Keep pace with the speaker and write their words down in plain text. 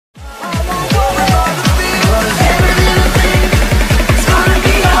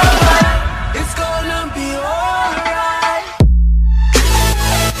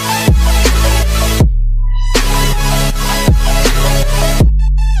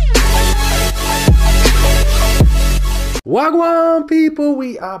Wagwan people,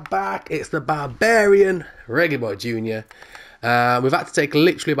 we are back. It's the Barbarian, ReggaeBoy Jr. We've had to take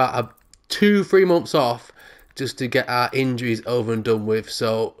literally about 2-3 months off just to get our injuries over and done with.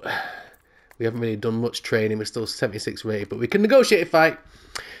 So we haven't really done much training. We're still 76 rated, but we can negotiate a fight.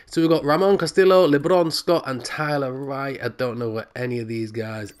 So we've got Ramon Castillo, LeBron Scott, and Tyler Wright. I don't know what any of these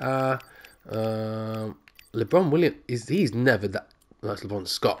guys are. LeBron Williams, he's never that. That's LeBron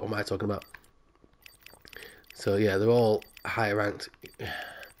Scott. What am I talking about? So yeah, they're all higher ranked.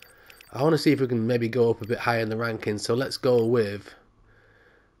 I want to see if we can maybe go up a bit higher in the rankings. So let's go with.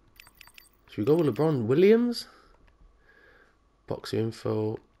 Should we go with LeBron Williams? Boxer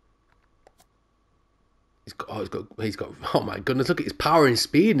info. He's got. Oh my goodness! Look at his power and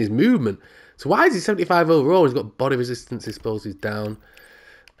speed and his movement. So why is he 75 overall? He's got body resistance. I suppose he's down.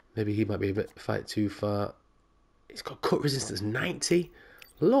 Maybe he might be a bit fight too far. He's got cut resistance 90.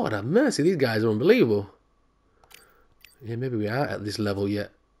 Lord have mercy, these guys are unbelievable. Yeah, maybe we aren't at this level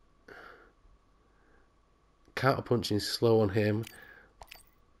yet. Counter punching slow on him.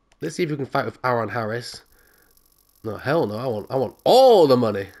 Let's see if we can fight with Aaron Harris. No, hell no. I want all the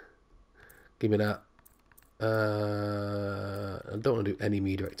money. Give me that. I don't want to do any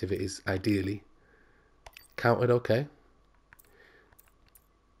media activities, ideally. Counted, okay.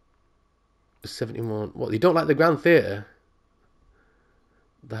 71. What, you don't like the Grand Theatre?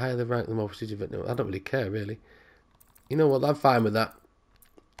 The higher the rank, the more prestigious event. No, I don't really care, really. You know what? I'm fine with that.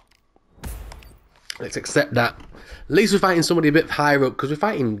 Let's accept that. At least we're fighting somebody a bit higher up, because we're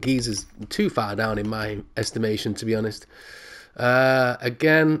fighting geezers too far down in my estimation, to be honest.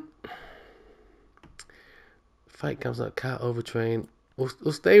 Again, fight comes out, can't overtrain.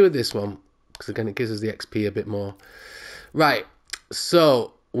 We'll stay with this one, because again, it gives us the XP a bit more. Right,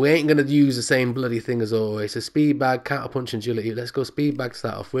 so we ain't going to use the same bloody thing as always. So speed bag, counter punch, and agility. Let's go speed bag to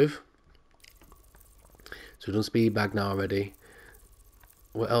start off with. So we've done speed bag now already.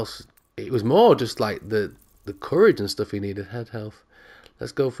 What else? It was more just like the courage and stuff he needed. Head health.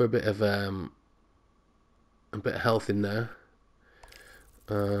 Let's go for a bit of health in there.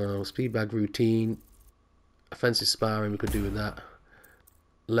 Speed bag routine. Offensive sparring we could do with that.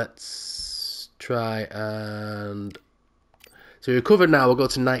 Let's try and so we recover now. We'll go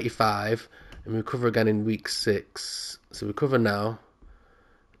to 95 and we recover again in week 6. So recover now.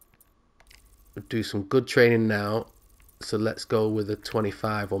 We'll do some good training now. So let's go with a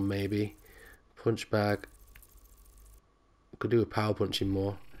 25 one maybe. Punch bag. We could do a power punching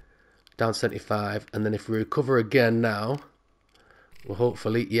more. Down 75. And then if we recover again now, we'll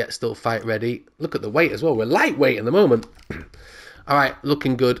hopefully, yeah, still fight ready. Look at the weight as well. We're lightweight at the moment. Alright,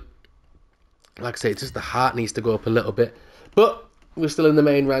 looking good. Like I say, just the heart needs to go up a little bit. But we're still in the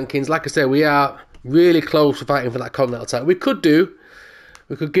main rankings. Like I said, we are really close to fighting for that continental title. We could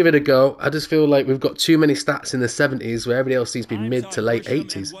give it a go. I just feel like we've got too many stats in the 70s where everybody else seems to be mid to late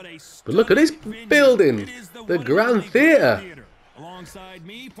 80s. But look at this building. The Grand Theatre.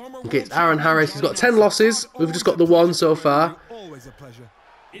 Okay, it's Aaron Harris. He's got 10 losses. We've just got the 1 so far.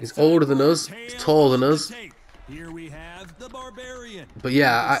 He's older than us. He's taller than us. But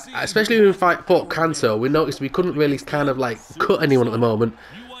yeah, especially when we fight Port Canto, we noticed we couldn't really kind of like cut anyone at the moment.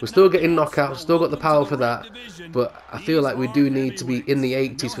 We're still getting knockouts, still got the power for that, but I feel like we do need to be in the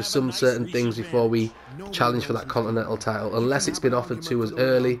 80s for some certain things before we challenge for that continental title, unless it's been offered to us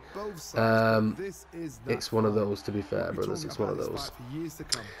early. It's one of those, to be fair, brothers. It's one of those.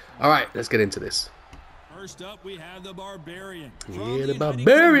 Alright, let's get into this. First up, we have the Barbarian. Yeah, the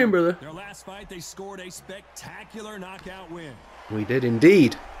Barbarian, brother. Their last fight, they scored a spectacular knockout win. We did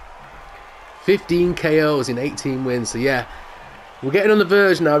indeed. 15 KOs in 18 wins. So yeah, we're getting on the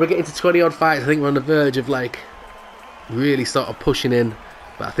verge now. We're getting to 20 odd fights. I think we're on the verge of like really sort of pushing in.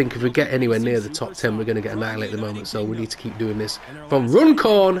 But I think if we get anywhere near the top 10, we're going to get annihilated at the moment. So we need to keep doing this. From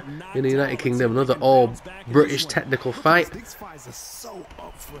Runcorn in the United Kingdom, another all-British technical fight.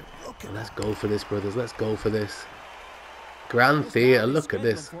 And let's go for this, brothers. Let's go for this. Grand Theatre. Look at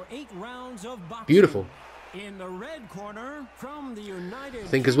this. Beautiful. I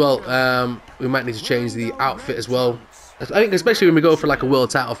think as well, we might need to change the outfit as well. I think especially when we go for like a world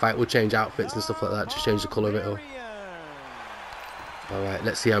title fight, we'll change outfits and stuff like that. Just change the colour of it all. Alright,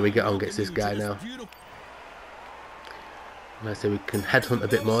 let's see how we get on against this guy now. I say we can headhunt a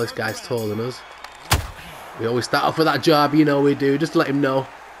bit more. This guy's taller than us. We always start off with that jab, you know we do, just to let him know.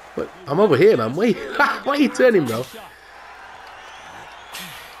 But I'm over here, man. Why are you turning, bro?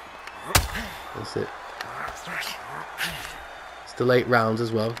 That's it. Still 8 rounds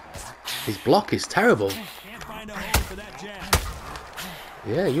as well. His block is terrible.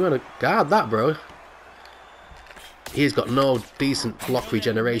 Yeah, you want to guard that, bro. He's got no decent block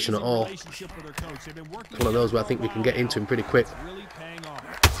regeneration at all. It's one of those where I think we can get into him pretty quick.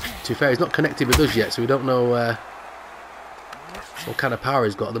 To be fair, he's not connected with us yet, so we don't know what kind of power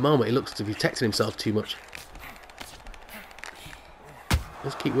he's got at the moment. He looks to be protecting himself too much.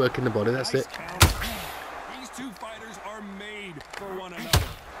 Just keep working the body, that's it. These two fighters are made for one another.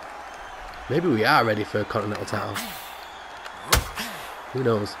 Maybe we are ready for a Continental title. Who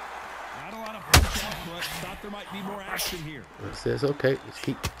knows? Not a lot of punch out, but thought there might be more action here. That's it, it's okay. Just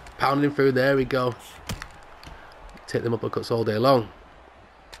keep pounding through. There we go. Take them uppercuts all day long.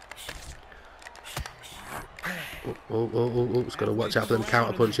 Oh, just got to watch out for them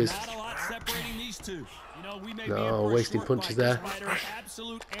counter punches. No, wasting punches there.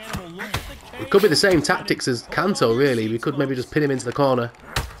 It could be the same tactics as Kanto, really. We could maybe just pin him into the corner.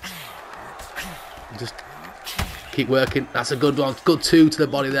 Just keep working. That's a good one. Good 2 to the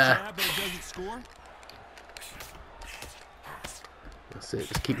body there. That's it.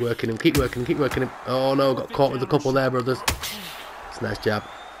 Just keep working him. Keep working him. Keep working him. Oh no, got caught with a couple there, brothers. It's a nice jab.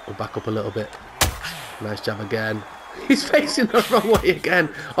 We'll back up a little bit. Nice jab again. He's facing the wrong way again.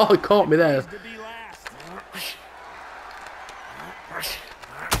 Oh, he caught me there.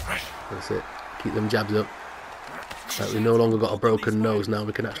 That's it. Keep them jabs up. Right, we no longer got a broken nose now.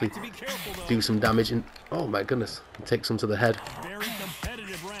 We can actually do some damage. And oh my goodness, take some to the head.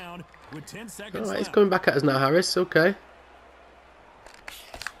 Alright, he's coming back at us now, Harris. Okay.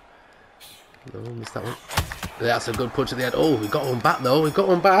 No, missed that one. That's a good punch at the head. Oh, we got one back though. We got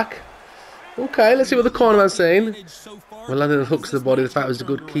one back. Okay, let's see what the cornerman's saying. We're landing the hooks to the body. The fight was a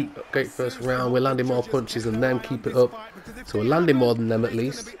good great first round. We're landing more punches than them. Keep it up. So we're landing more than them at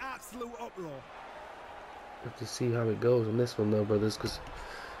least. Have to see how it goes on this one though, brothers, because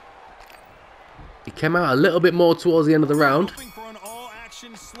he came out a little bit more towards the end of the round.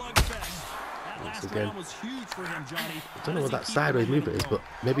 Once again, I don't know what that sideways movement is, but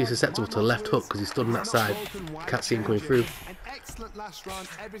maybe he's susceptible to a left hook because he stood on that side. Can't see him coming through.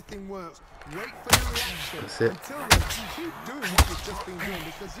 That's it.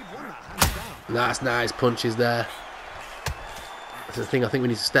 That's nice punches there. That's the thing. I think we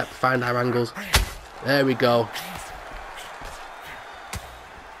need to find our angles. There we go.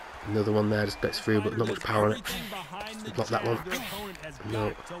 Another one there, just gets through, but not much power on it. Block that one.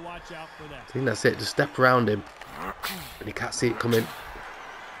 No. I think that's it. Just step around him, and he can't see it coming.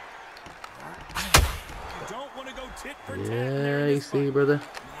 Yeah, you see, brother.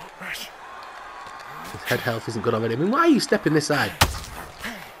 His head health isn't good already. I mean, why are you stepping this side?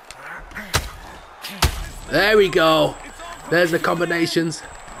 There we go. There's the combinations.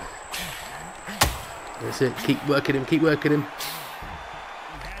 That's it. Keep working him. Keep working him.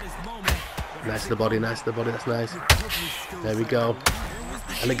 Nice to the body. Nice to the body. That's nice. There we go.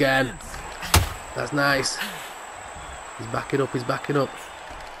 And again. That's nice. He's backing up. He's backing up.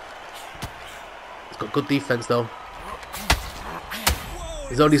 He's got good defense though.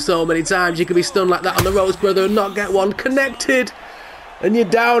 There's only so many times you can be stunned like that on the ropes, brother, and not get one connected. And you're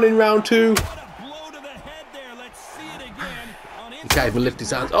down in round 2. He can't even lift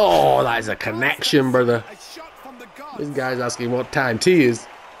his hands. Oh, that is a connection, brother. This guy's asking what time tea is.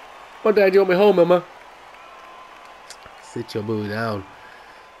 What day do you want me home, mama? Sit your boo down.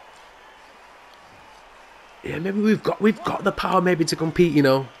 Yeah, maybe we've got the power maybe to compete, you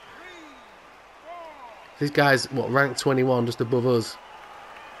know. This guy's what, ranked 21, just above us.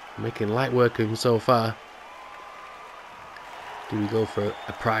 Making light work of him so far. Do we go for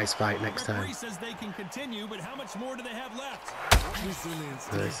a prize fight next time?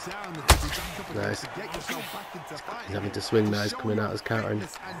 Nice. Nice. He's having to swing now. He's coming out as countering.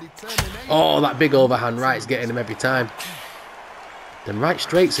 Oh, that big overhand right's getting him every time. Them right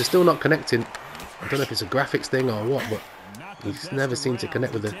straights are still not connecting. I don't know if it's a graphics thing or what, but he's never seemed to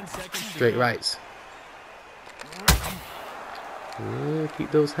connect with the straight rights. Yeah,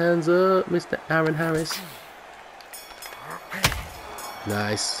 keep those hands up, Mr. Aaron Harris.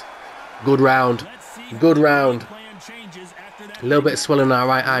 Nice. Good round. Good round. A little bit of swelling in our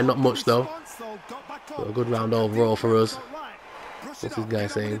right eye, not much though. But a good round overall for us. What's this guy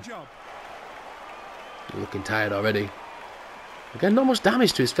saying? Looking tired already. Again, not much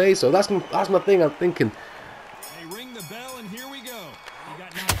damage to his face, so that's my thing. I'm thinking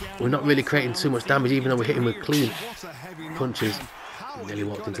we're not really creating too much damage, even though we're hitting with clean punches. Nearly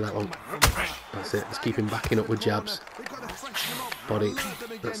walked into that one. That's it. Just keep him backing up with jabs. Body.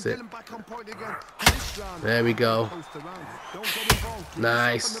 That's it. There we go.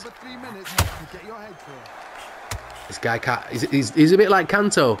 Nice. This guy can't. He's a bit like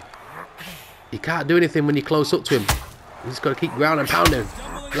Kanto. You can't do anything when you're close up to him. You just got to keep ground and pounding.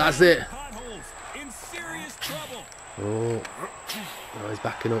 That's it. Oh, he's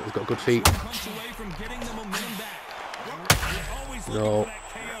backing up. He's got good feet. No.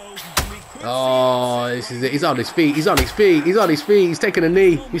 Oh, this is it. He's on his feet. He's on his feet. He's on his feet. He's taking a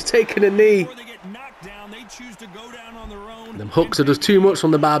knee. He's taking a knee. Them hooks are just too much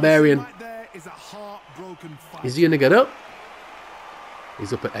from the Barbarian. Is he going to get up?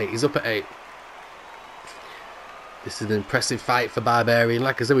 He's up at 8. He's up at 8. This is an impressive fight for Barbarian.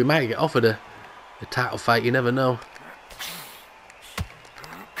 Like I said, we might get offered a title fight. You never know.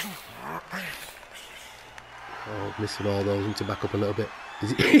 Oh, missing all those. Need to back up a little bit.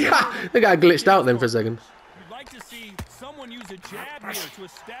 The guy glitched out then for a second. You'd like to see someone use a jab here to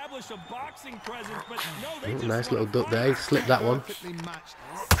establish a boxing presence, but no, they just nice little duck there. He slipped that one.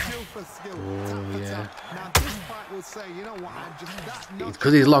 Oh, yeah.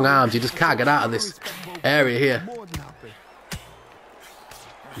 Because he's long arms, you just can't get out of this area here.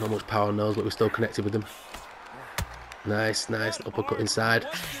 Not much power on those, but we're still connected with them. Nice, nice. Uppercut inside.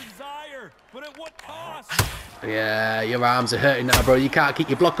 Yeah, your arms are hurting now, bro. You can't keep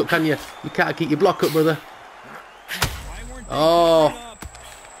your block up, can you? You can't keep your block up, brother. Oh,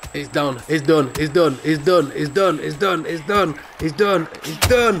 it's done. It's done. It's done. It's done. It's done. It's done. It's done. It's done. It's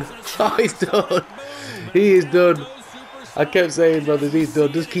done. Oh, he's done. He is done. I kept saying, brothers, he's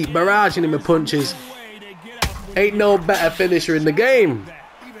done. Just keep barraging him with punches. Ain't no better finisher in the game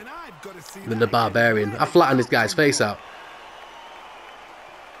than the Barbarian. I flattened this guy's face out.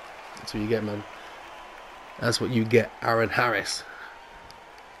 That's what you get, man. That's what you get, Aaron Harris.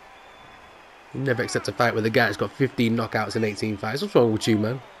 You never accept a fight with a guy that's got 15 knockouts in 18 fights. What's wrong with you,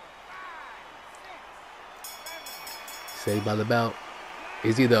 man? Saved by the belt.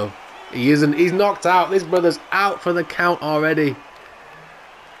 Is he, though? He isn't. He's knocked out. This brother's out for the count already.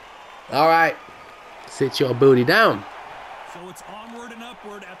 All right. Sit your booty down. So it's onward and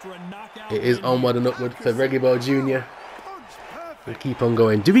upward after a knockout. It is onward and upward for ReggaeBoy Jr. We keep on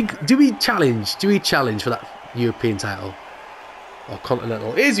going. Do we challenge? Do we challenge for that European title or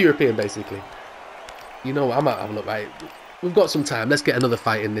continental? It is European, basically. You know what? I might have a look. Right, we've got some time. Let's get another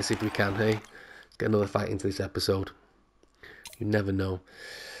fight in this if we can. Hey, let's get another fight into this episode. You never know.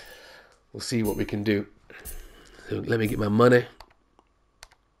 We'll see what we can do. So let me get my money.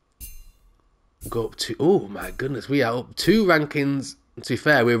 Go up to. Oh my goodness, we are up 2 rankings. To be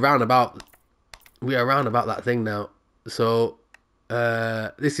fair, we are around about that thing now. So.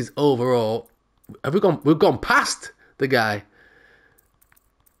 This is overall. Have we gone? We've gone past the guy.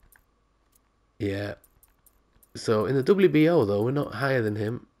 Yeah. So in the WBO though, we're not higher than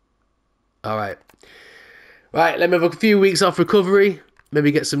him. All right. Right. Let me have a few weeks off recovery.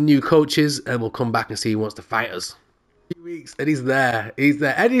 Maybe get some new coaches, and we'll come back and see who wants to fight us. A few weeks, and he's there. He's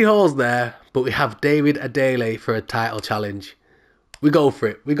there. Eddie Hall's there, but we have David Adele for a title challenge. We go for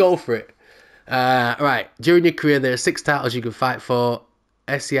it. We go for it. Right, during your career there are 6 titles you can fight for: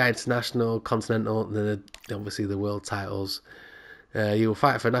 SCI International, Continental, and then obviously the world titles. You will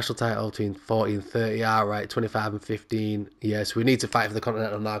fight for a national title between 40 and 30, right, 25 and 15. Yes, we need to fight for the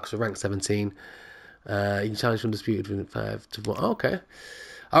Continental now because we're ranked 17. You can challenge Undisputed from 5 to 1. Okay.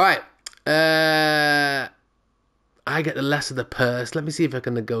 Alright. I get the less of the purse. Let me see if I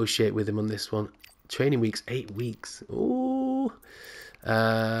can negotiate with him on this one. Training weeks, 8 weeks. Ooh.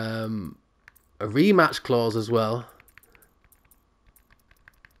 A rematch clause as well.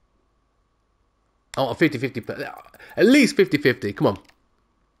 Oh, a 50-50. At least 50-50. Come on.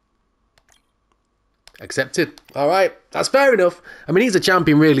 Accepted. All right. That's fair enough. I mean, he's a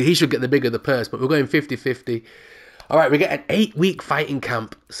champion, really. He should get the bigger the purse, but we're going 50-50. All right. We get an 8-week fighting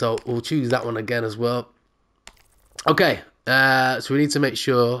camp, so we'll choose that one again as well. Okay. So we need to make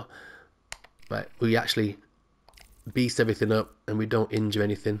sure we actually beast everything up and we don't injure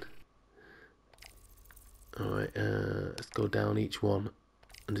anything. Alright, let's go down each one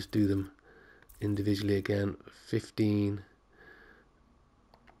and just do them individually again. 15.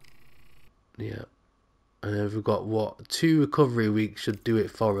 Yeah. And then we've got, 2 recovery weeks should do it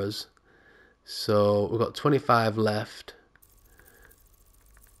for us. So we've got 25 left.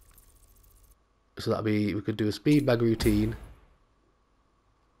 So that'll be, we could do a speed bag routine.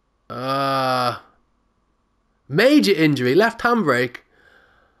 Major injury, left handbrake.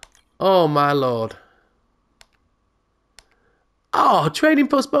 Oh my lord. Oh, training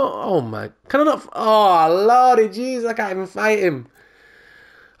postponed. Oh my. Can I not? Oh, lordy jeez, I can't even fight him.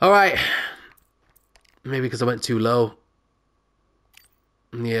 Alright. Maybe because I went too low.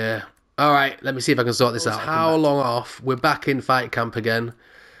 Yeah. Alright, let me see if I can sort this out. How long off? We're back in fight camp again.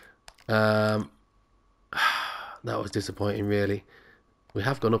 That was disappointing, really. We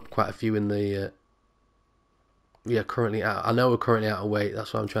have gone up quite a few in the... we are currently out. I know we're currently out of weight.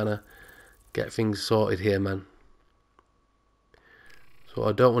 That's why I'm trying to get things sorted here, man. So what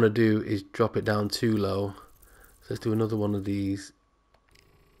I don't want to do is drop it down too low. So let's do another one of these.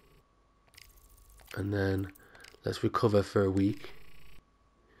 And then let's recover for a week.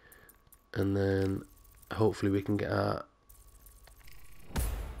 And then hopefully we can get our... I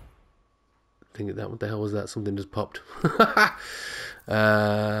think that, what the hell was that? Something just popped.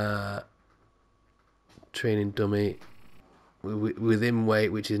 Training dummy. Within weight,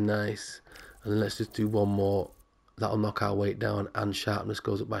 which is nice. And then let's just do one more. That'll knock our weight down and sharpness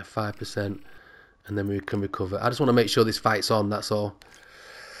goes up by 5%. And then we can recover. I just want to make sure this fight's on, that's all.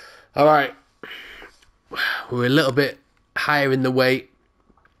 Alright. We're a little bit higher in the weight.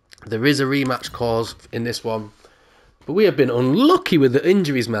 There is a rematch clause in this one. But we have been unlucky with the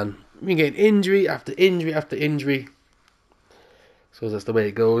injuries, man. We've been getting injury after injury after injury. So that's the way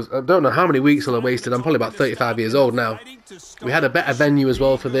it goes. I don't know how many weeks I wasted. I'm probably about 35 years old now. We had a better venue as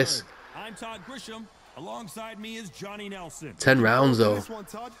well for this. Alongside me is Johnny Nelson. 10 rounds though.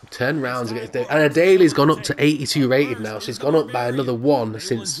 10 rounds against Dave. And Adali's gone up to 82 rated now. She's gone up by another 1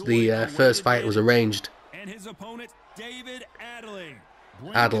 since the first fight was arranged. And his opponent, David Adderley.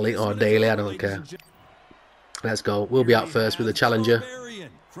 Adderley or Daly, I don't care. Let's go. We'll be out first with the challenger.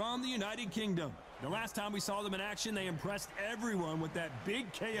 From the United Kingdom. The last time we saw them in action, they impressed everyone with that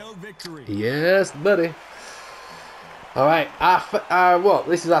big KO victory. Yes, buddy. All right, what?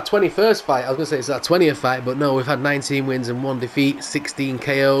 This is our 21st fight. I was going to say it's our 20th fight, but no, we've had 19 wins and 1 defeat, 16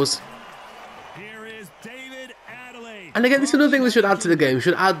 KOs. Here is David Adderley. And again, this is another thing we should add to the game. We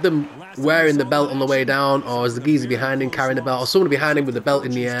should add them wearing the belt on the way down, or as the geezer behind him carrying the belt, or someone behind him with the belt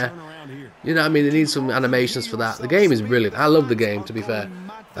in the air. You know what I mean? They need some animations for that. The game is brilliant. I love the game, to be fair.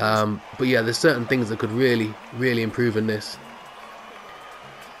 But yeah, there's certain things that could really, really improve in this.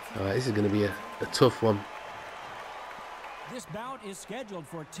 All right, this is going to be a tough one. This bout is scheduled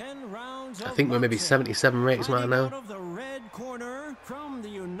for 10 rounds. I think we're maybe 77 rates right now.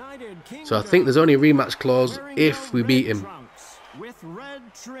 So I think there's only a rematch clause if we beat him. With red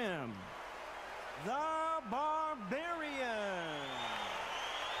trim, the Barbarian.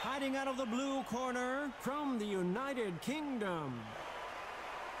 Hiding out of the blue corner from the United Kingdom,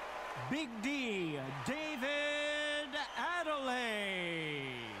 Big D, David Adderley.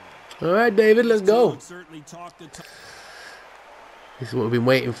 All right, David, let's go. This is what we've been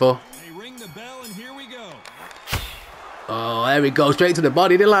waiting for. They ring the bell and here we go. Oh, there we go. Straight to the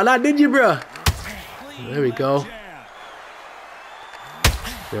body. Didn't like that, did you, bro? There we go.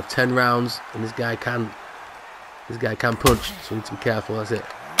 We have 10 rounds, and this guy can punch, so we need to be careful. That's it.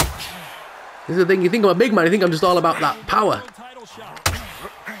 This is the thing. You think I'm a big man, you think I'm just all about that power.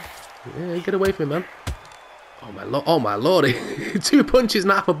 Yeah, get away from him, man. Oh my lord! Oh my lordy! 2 punches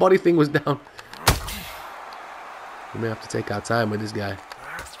and half a body thing was down. We may have to take our time with this guy.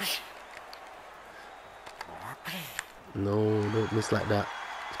 No, don't miss like that.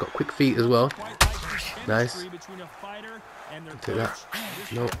 He's got quick feet as well. Nice. Take that.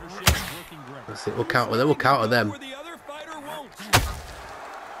 No. That's it. We'll counter them. We'll counter them.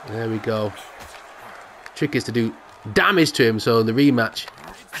 There we go. Trick is to do damage to him, so in the rematch,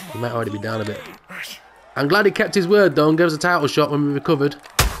 he might already be down a bit. I'm glad he kept his word though and gave us a title shot when we recovered.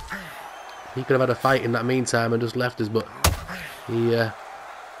 He could have had a fight in that meantime and just left us, but he's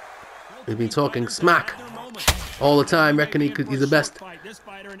been talking smack all the time, reckon he's the best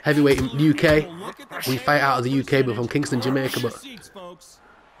heavyweight in the UK. We fight out of the UK, but from Kingston, Jamaica, but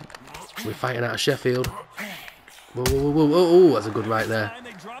we're fighting out of Sheffield. Whoa, whoa, whoa, whoa, oh, that's a good right there.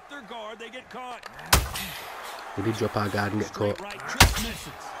 We did drop our guard and get caught.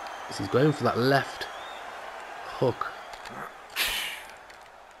 He's going for that left hook.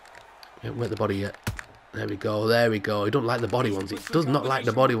 He hasn't worked the body yet. There we go, there we go. He don't like the body ones. He does not like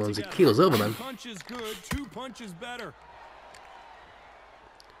the body ones. He keels over, man.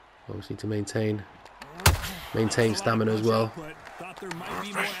 Obviously to maintain stamina as well.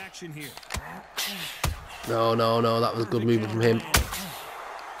 No, no, no, that was good movement from him.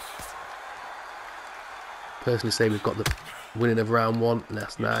 Personally say we've got the winning of round 1.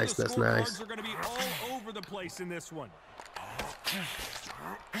 That's nice, that's nice.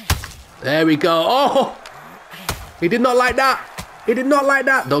 There we go. Oh! He did not like that. He did not like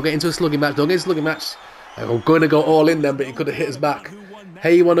that. Don't get into a slugging match. Don't get into a slugging match. I'm going to go all in then, but he could have hit us back.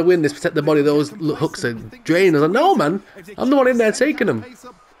 Hey, you want to win this? Protect the body. Those hooks are draining us. No, man. I'm the one in there taking them.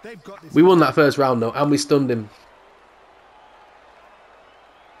 We won that first round, though, and we stunned him.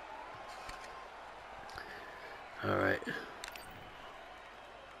 All right.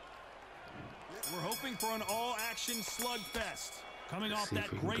 We're hoping for an all-action slugfest. Coming off that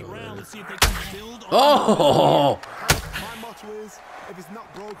great round, let's see if they can build on. Oh! My motto is, if it's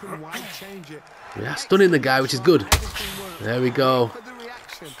not broken, why change it? Yeah, stunning the guy, which is good. There we go.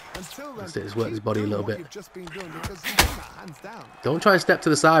 That's it, just work his body a little bit. Don't try and step to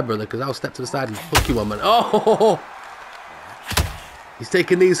the side, brother, because I'll step to the side and hook you one, man. Oh! He's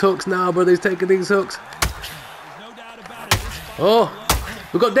taking these hooks now, brother. He's taking these hooks. Oh!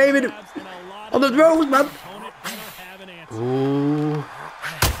 We've got David on the ropes, man. Ooh.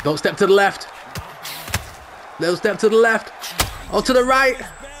 Don't step to the left. Don't step to the left. Or to the right.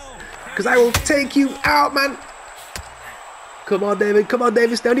 Because I will take you out, man. Come on, David. Come on,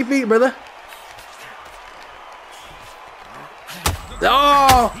 David. Stay on your feet, brother.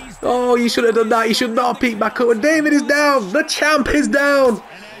 Oh! Oh, you should have done that. You should not have peeked back up. And David is down. The champ is down.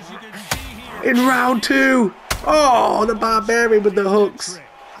 In round 2. Oh, the Barbarian with the hooks.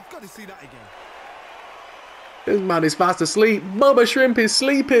 This man is fast asleep. Bubba Shrimp is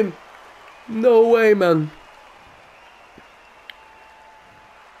sleeping. No way, man.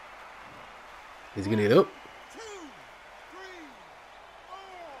 He's gonna get up.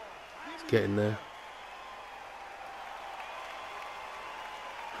 He's getting there.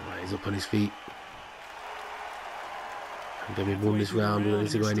 Alright, he's up on his feet. I'm gonna won this round. We don't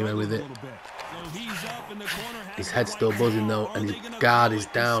need to go anywhere with it. His head's still buzzing though, and his guard is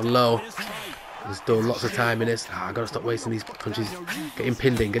down low. There's still lots of time in this. I gotta stop wasting these punches. Get him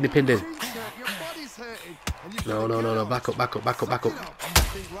pinned in. Get him pinned in. No, no, no, no. Back up, back up, back up, back up.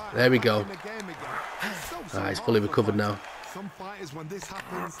 There we go. He's fully recovered now.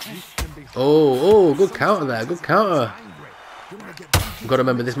 Oh, good counter there. Good counter. You've got to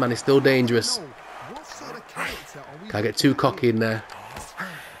remember, this man is still dangerous. Can't get too cocky in there.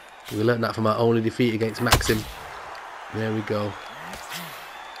 We learned that from our only defeat against Maxim. There we go.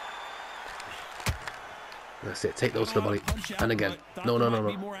 That's it. Take those to the body. And again. No, no, no,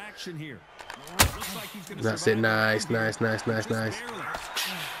 no. That's it. Nice, nice, nice, nice, nice.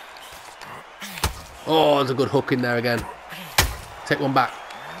 Oh, there's a good hook in there again. Take one back.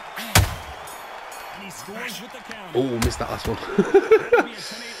 Oh, missed that last one.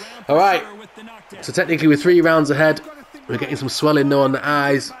 Alright. So technically we're 3 rounds ahead. We're getting some swelling now on the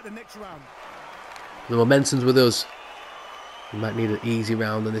eyes. The momentum's with us. We might need an easy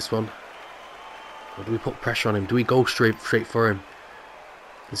round in this one. Or do we put pressure on him? Do we go straight for him?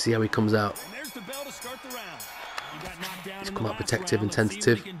 And see how he comes out. He's come out protective and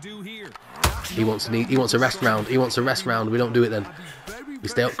tentative. He wants a rest round. He wants a rest round. We don't do it then. We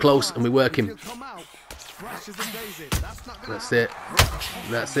stay up close and we work him. That's it.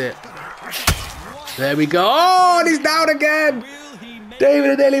 That's it. There we go. Oh, and he's down again.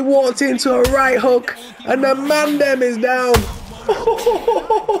 David Adeli walked into a right hook and the Mandem is down.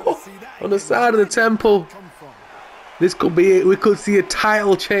 On the side of the temple. This could be it. We could see a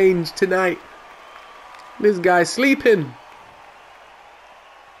title change tonight. This guy's sleeping.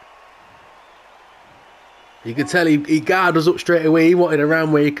 You could tell he guarded us up straight away. He wanted a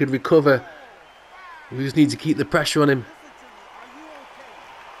round where he could recover. We just need to keep the pressure on him.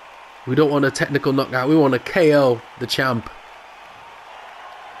 We don't want a technical knockout. We want a KO the champ.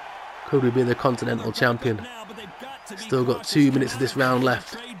 Could we be the Continental Champion? Still got 2 minutes of this round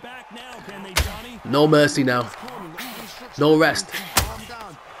left. No mercy now. No rest.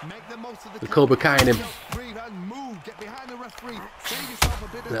 The Cobra Kai in him.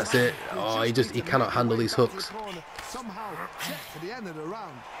 That's it. Oh, he cannot handle these hooks.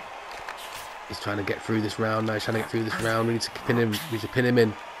 He's trying to get through this round now. He's trying to get through this round. We need to pin him. We need to pin him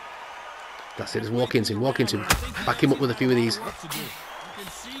in. That's it. Just walk into him. Walk into him. Back him up with a few of these.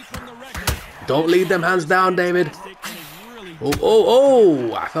 Don't leave them hands down, David. Oh,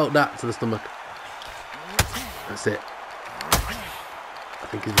 oh, oh! I felt that to the stomach. That's it. I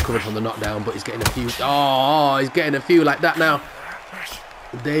think he's recovered from the knockdown, but he's getting a few. Oh, he's getting a few like that now.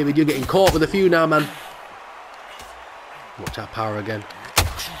 David, you're getting caught with a few now, man. Watch our power again.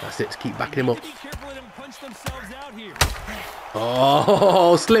 That's it. Just keep backing him up.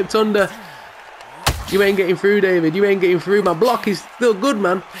 Oh, slipped under. You ain't getting through, David. You ain't getting through. My block is still good,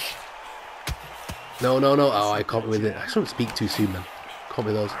 man. No, no, no. Oh, I can't be with it. I shouldn't speak too soon, man. Can't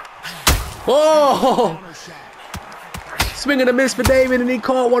be those. Oh! Swing and a miss for David, and he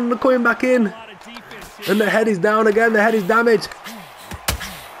caught one coming back in. And the head is down again. The head is damaged.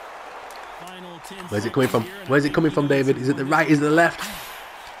 Where's it coming from? Where's it coming from, David? Is it the right? Is it the left?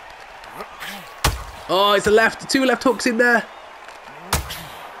 Oh, it's the left. 2 left hooks in there.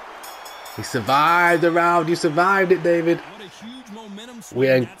 He survived the round. You survived it, David.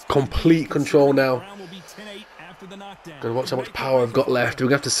 We're in complete control now. Gonna watch how much power I've got left. We're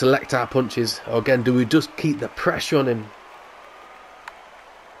gonna have to select our punches. Or again, do we just keep the pressure on him?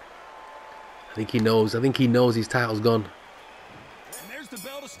 I think he knows. I think he knows his title's gone. And there's the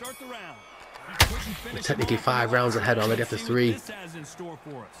bell to start the round. We're technically 5 rounds ahead already after 3.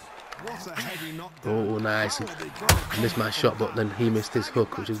 Oh, nice. I missed my shot, but then he missed his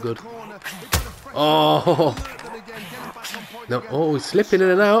hook, which is good. Oh! No, oh, he's slipping in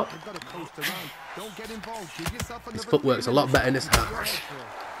and out. His footwork's a lot better in this half.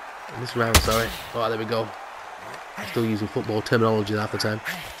 In this round, sorry. Oh, there we go. I'm still using football terminology half the time.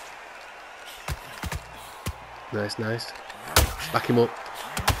 Nice, nice. Back him up.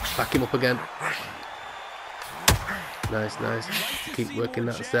 Back him up again. Nice, nice. Keep working,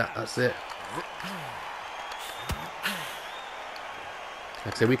 that's it, that's it.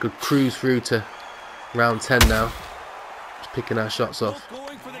 Like I said, we could cruise through to round 10 now. Just picking our shots off.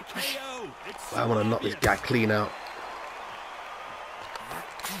 I want to knock this guy clean out.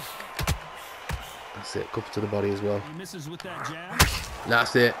 That's it, couple to the body as well.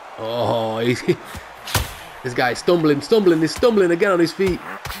 That's it. Oh, this guy's stumbling, he's stumbling again on his feet.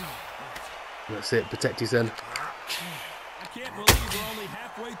 That's it, protect his end. I can't believe we're only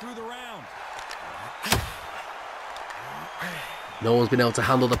halfway through the round. No one's been able to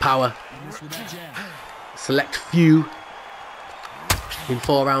handle the power. Select few in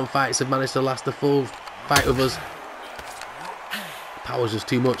 4-round fights have managed to last the full fight with us. The power's just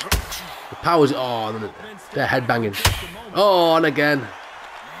too much. The power's... Oh, they're headbanging. Oh, and again.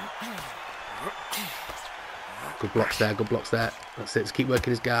 Good blocks there, good blocks there. That's it, just keep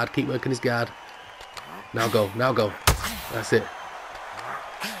working his guard, keep working his guard. Now go, now go. That's it.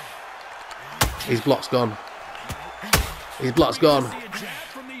 His block's gone. His block's gone.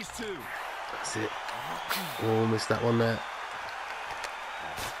 That's it. Oh, missed that one there.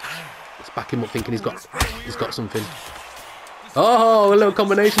 Let's back him up thinking he's got something. Oh, a little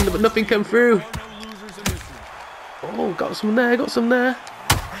combination, but nothing came through. Oh, got some there, got some there.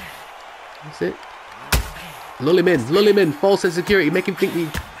 That's it. Lull him in, false sense of security, make him think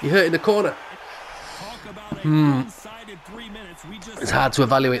you're hurting the corner. It's hard to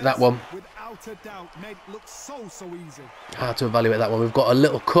evaluate that one. Hard to evaluate that one. We've got a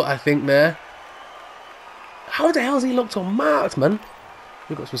little cut, I think, there. How the hell's he looked unmarked, man?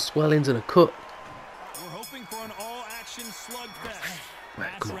 We've got some swellings and a cut. We're hoping for an all-action slugfest.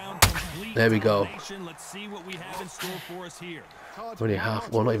 Right, come on. There we go. Let's see what we have in store for us here. We're only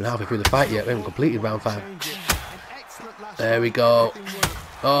well, not even halfway through the fight yet. We haven't completed round 5. There we go.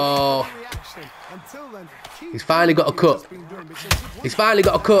 Oh. He's finally got a cut. He's finally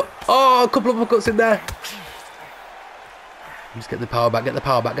got a cut. Oh, a couple of uppercuts in there. Just get the power back, get the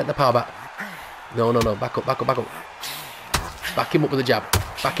power back, get the power back. No, no, no. Back up, back up, back up. Back him up with a jab.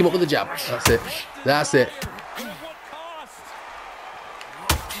 Back him up with a jab. That's it. That's it.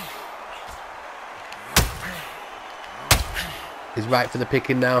 He's right for the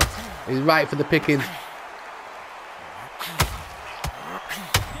picking now. He's right for the picking.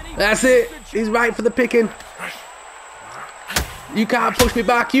 That's it. He's right for the picking. You can't push me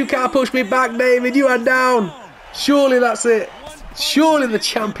back. You can't push me back, David. You are down. Surely that's it. Surely the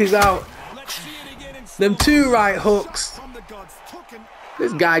champ is out. Them 2 right hooks.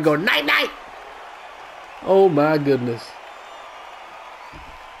 This guy going night night. Oh my goodness.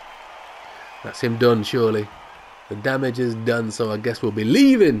 That's him done, surely. The damage is done, so I guess we'll be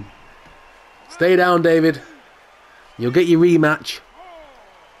leaving. Stay down, David. You'll get your rematch.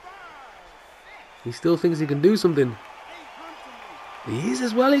 He still thinks he can do something. He is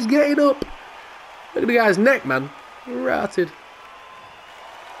as well. He's getting up. Look at the guy's neck, man. Rotted.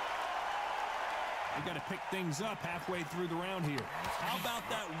 We got to pick things up halfway through the round here. How about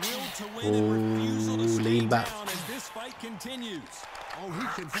that will to win and refusal to stay lean back down as this fight continues?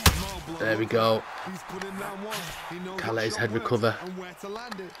 There we go. Calais head recover.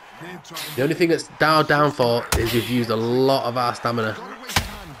 The only thing that's our downfall is we've used a lot of our stamina.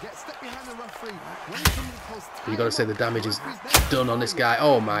 You've got to say the damage is done on this guy.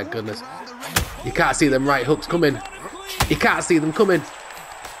 Oh my goodness. You can't see them right hooks coming. You can't see them coming.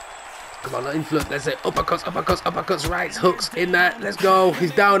 Come on, influence. There's it. Uppercuts, uppercuts, uppercuts, right hooks in there. Let's go.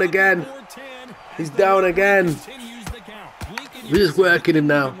 He's down again. He's down again. We're just working him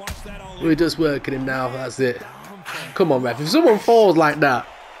now. We're just working him now. That's it. Come on, ref. If someone falls like that,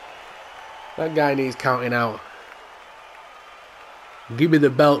 that guy needs counting out. Give me the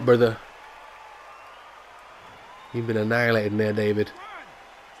belt, brother. You've been annihilated there, David.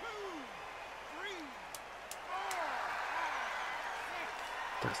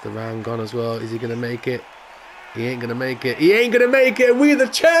 That's the round gone as well. Is he going to make it? He ain't going to make it. He ain't going to make it. We the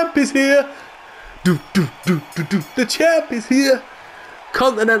champ is here. The champ is here.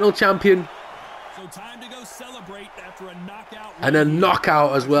 Continental champion. So time to go celebrate after a knockout. And a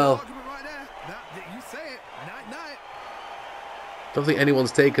knockout as well. Don't think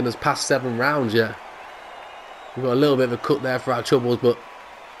anyone's taken us past 7 rounds yet. We got a little bit of a cut there for our troubles, but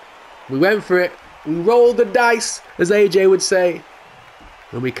we went for it. We rolled the dice, as AJ would say.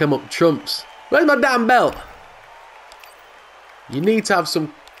 And we come up trumps. Where's my damn belt? You need to have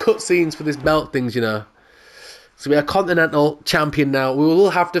some cutscenes for this belt things, you know. So we are Continental Champion now. We will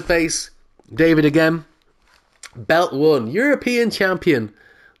have to face David again. Belt 1. European Champion.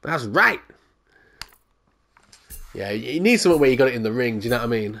 That's right. Yeah, you need something where you got it in the ring. Do you know what I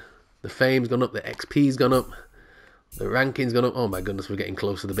mean? The fame's gone up. The XP's gone up. The ranking's gone up. Oh my goodness, we're getting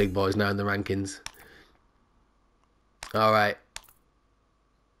close to the big boys now in the rankings. Alright.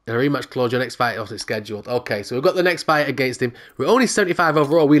 A rematch clause, your next fight off it's scheduled. Okay, so we've got the next fight against him. We're only 75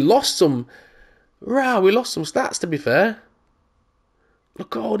 overall. We lost some... Wow, we lost some stats, to be fair.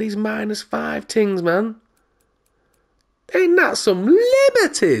 Look at all these -5 things, man. Ain't that some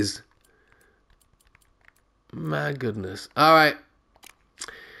liberties? My goodness. Alright.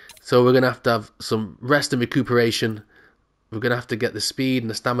 So we're going to have some rest and recuperation. We're going to have to get the speed and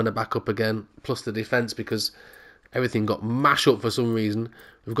the stamina back up again. Plus the defense, because everything got mashed up for some reason.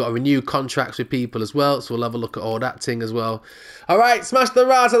 We've got to renew contracts with people as well. So we'll have a look at all that thing as well. Alright, smash the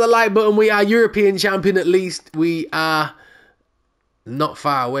right of the like button. We are European champion at least. We are not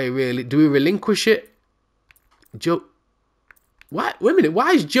far away, really. Do we relinquish it? Joe... Wait a minute.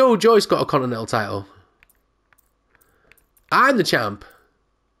 Why has Joe Joyce got a Continental title? I'm the champ.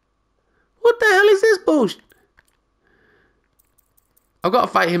 What the hell is this bullshit? I've got to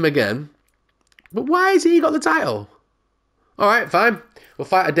fight him again. But why has he got the title? Alright, fine. We'll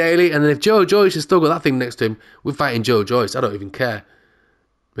fight a daily. And then if Joe Joyce has still got that thing next to him, we're fighting Joe Joyce. I don't even care.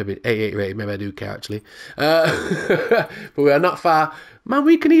 Maybe 88 rated. Maybe I do care, actually. But we are not far. Man,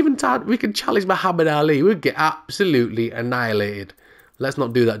 we can challenge Muhammad Ali. We'd get absolutely annihilated. Let's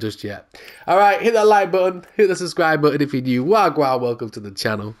not do that just yet. Alright, hit that like button. Hit the subscribe button if you're new. Wagwan, welcome to the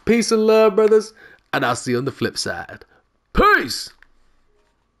channel. Peace and love, brothers. And I'll see you on the flip side. Peace!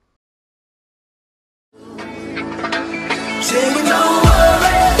 Sing it on.